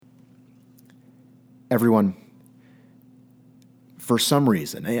Everyone, for some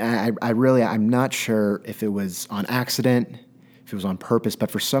reason, I'm not sure if it was on accident, if it was on purpose,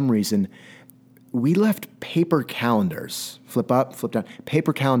 but for some reason, we left paper calendars, flip up, flip down,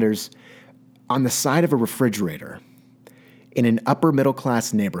 paper calendars on the side of a refrigerator in an upper middle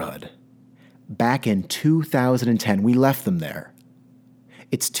class neighborhood back in 2010. We left them there.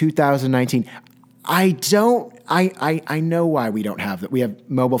 It's 2019. I know why we don't have that. We have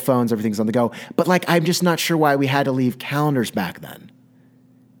mobile phones, everything's on the go. But I'm just not sure why we had to leave calendars back then.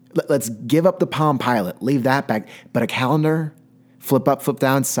 Let's give up the Palm Pilot, leave that back. But a calendar, flip up, flip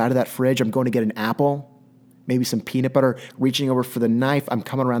down, side of that fridge. I'm going to get an apple, maybe some peanut butter, reaching over for the knife. I'm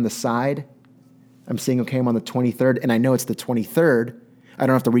coming around the side. I'm saying, okay, I'm on the 23rd, and I know it's the 23rd. I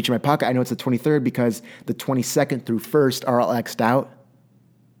don't have to reach in my pocket. I know it's the 23rd because the 22nd through 1st are all X'd out.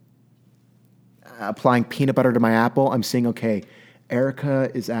 Applying peanut butter to my apple. I'm saying, okay, Erica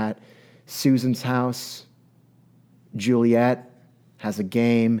is at Susan's house. Juliet has a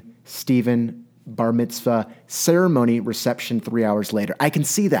game. Stephen, bar mitzvah, ceremony, reception 3 hours later. I can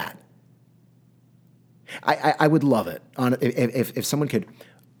see that. I would love it if someone could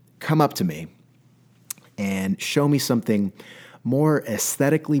come up to me and show me something more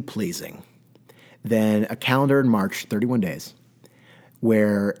aesthetically pleasing than a calendar in March, 31 days,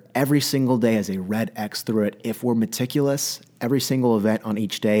 where every single day has a red X through it. If we're meticulous, every single event on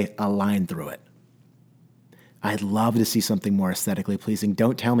each day, a line through it. I'd love to see something more aesthetically pleasing.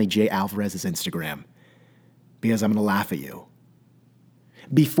 Don't tell me Jay Alvarez's Instagram, because I'm going to laugh at you.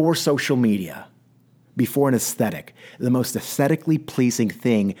 Before social media, before an aesthetic, the most aesthetically pleasing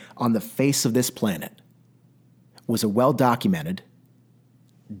thing on the face of this planet was a well-documented,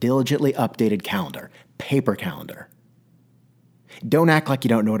 diligently updated calendar, paper calendar. Don't act like you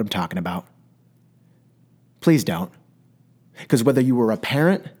don't know what I'm talking about. Please don't. Because whether you were a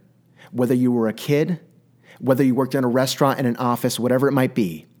parent, whether you were a kid, whether you worked in a restaurant, in an office, whatever it might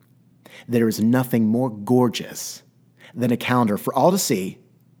be, there is nothing more gorgeous than a calendar for all to see,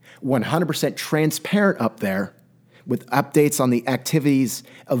 100% transparent up there, with updates on the activities,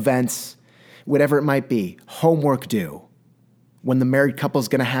 events, whatever it might be, homework due, when the married couple is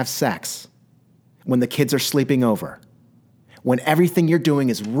going to have sex, when the kids are sleeping over, when everything you're doing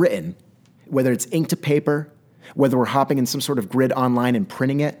is written, whether it's ink to paper, whether we're hopping in some sort of grid online and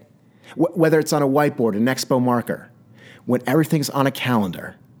printing it, whether it's on a whiteboard, an expo marker, when everything's on a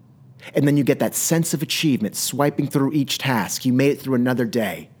calendar, and then you get that sense of achievement swiping through each task. You made it through another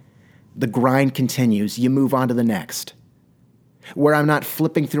day. The grind continues. You move on to the next. Where I'm not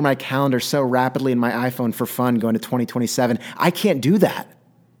flipping through my calendar so rapidly in my iPhone for fun going to 2027. I can't do that.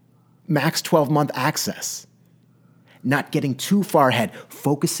 Max 12-month access. Not getting too far ahead,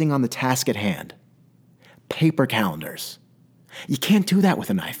 focusing on the task at hand. Paper calendars. You can't do that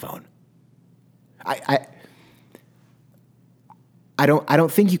with an iPhone. I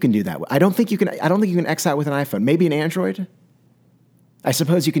don't think you can do that. I don't think you can X out with an iPhone. Maybe an Android. I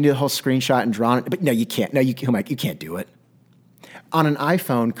suppose you can do the whole screenshot and draw it, but no, you can't. No, you can't do it. On an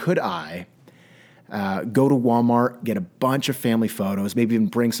iPhone, could I go to Walmart, get a bunch of family photos, maybe even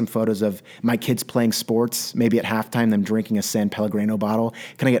bring some photos of my kids playing sports, maybe at halftime them drinking a San Pellegrino bottle?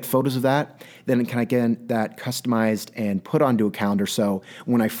 Can I get photos of that? Then can I get that customized and put onto a calendar so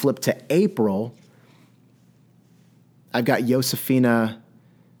when I flip to April, I've got Josefina,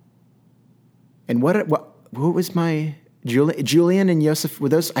 and what was my... Julian and Joseph, were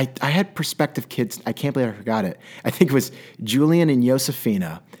those, I had prospective kids. I can't believe I forgot it. I think it was Julian and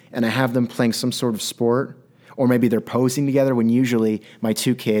Josefina, and I have them playing some sort of sport, or maybe they're posing together when usually my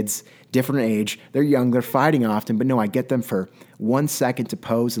two kids, different age, they're young, they're fighting often, but no, I get them for 1 second to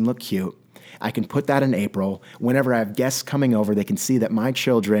pose and look cute. I can put that in April. Whenever I have guests coming over, they can see that my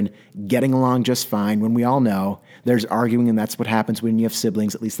children getting along just fine, when we all know there's arguing, and that's what happens when you have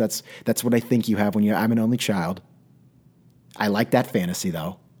siblings. At least that's what I think you have when I'm an only child. I like that fantasy,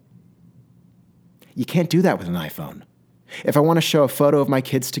 though. You can't do that with an iPhone. If I want to show a photo of my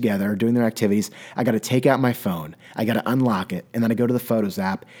kids together doing their activities, I got to take out my phone. I got to unlock it, and then I go to the Photos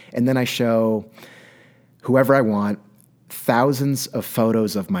app, and then I show whoever I want thousands of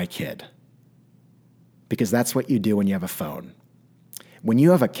photos of my kid. Because that's what you do when you have a phone. When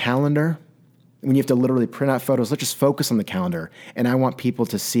you have a calendar, when you have to literally print out photos, let's just focus on the calendar, and I want people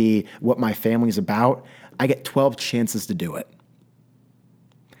to see what my family's about, I get 12 chances to do it.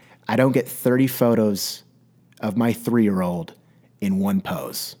 I don't get 30 photos of my 3-year-old in one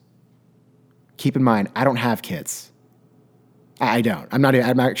pose. Keep in mind, I don't have kids. I don't.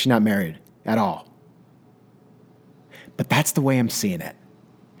 I'm actually not married at all. But that's the way I'm seeing it.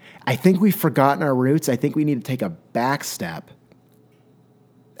 I think we've forgotten our roots. I think we need to take a back step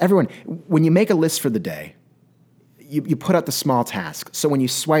Everyone, when you make a list for the day, you put out the small task. So when you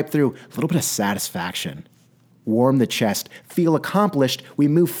swipe through, a little bit of satisfaction, warm the chest, feel accomplished, we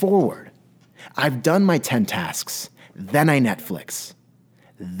move forward. I've done my 10 tasks. Then I Netflix.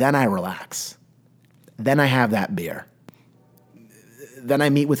 Then I relax. Then I have that beer. Then I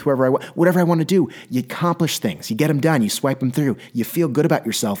meet with whatever I want to do. You accomplish things. You get them done. You swipe them through. You feel good about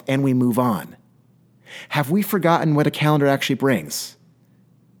yourself, and we move on. Have we forgotten what a calendar actually brings?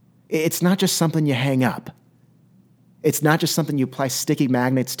 It's not just something you hang up. It's not just something you apply sticky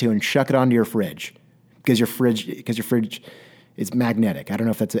magnets to and chuck it onto your fridge because your fridge is magnetic. I don't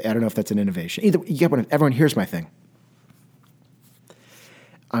know if that's an innovation. Either you get one. Everyone, here's my thing.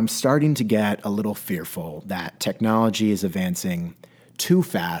 I'm starting to get a little fearful that technology is advancing too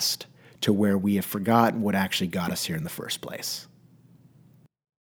fast to where we have forgotten what actually got us here in the first place.